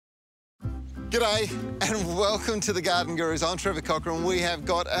G'day and welcome to the Garden Gurus. I'm Trevor and we have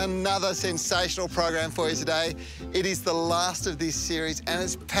got another sensational program for you today. It is the last of this series and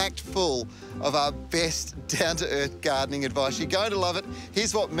it's packed full of our best down-to-earth gardening advice. You're going to love it.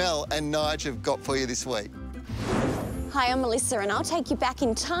 Here's what Mel and Nigel have got for you this week. Hi, I'm Melissa and I'll take you back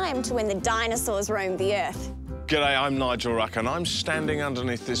in time to when the dinosaurs roamed the earth. G'day, I'm Nigel Ruck and I'm standing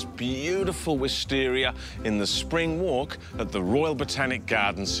underneath this beautiful wisteria in the spring walk at the Royal Botanic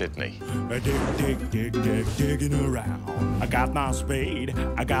Gardens, Sydney. Digging around. I got my spade,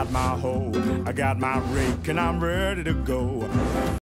 I got my hoe, I got my rake and I'm ready to go.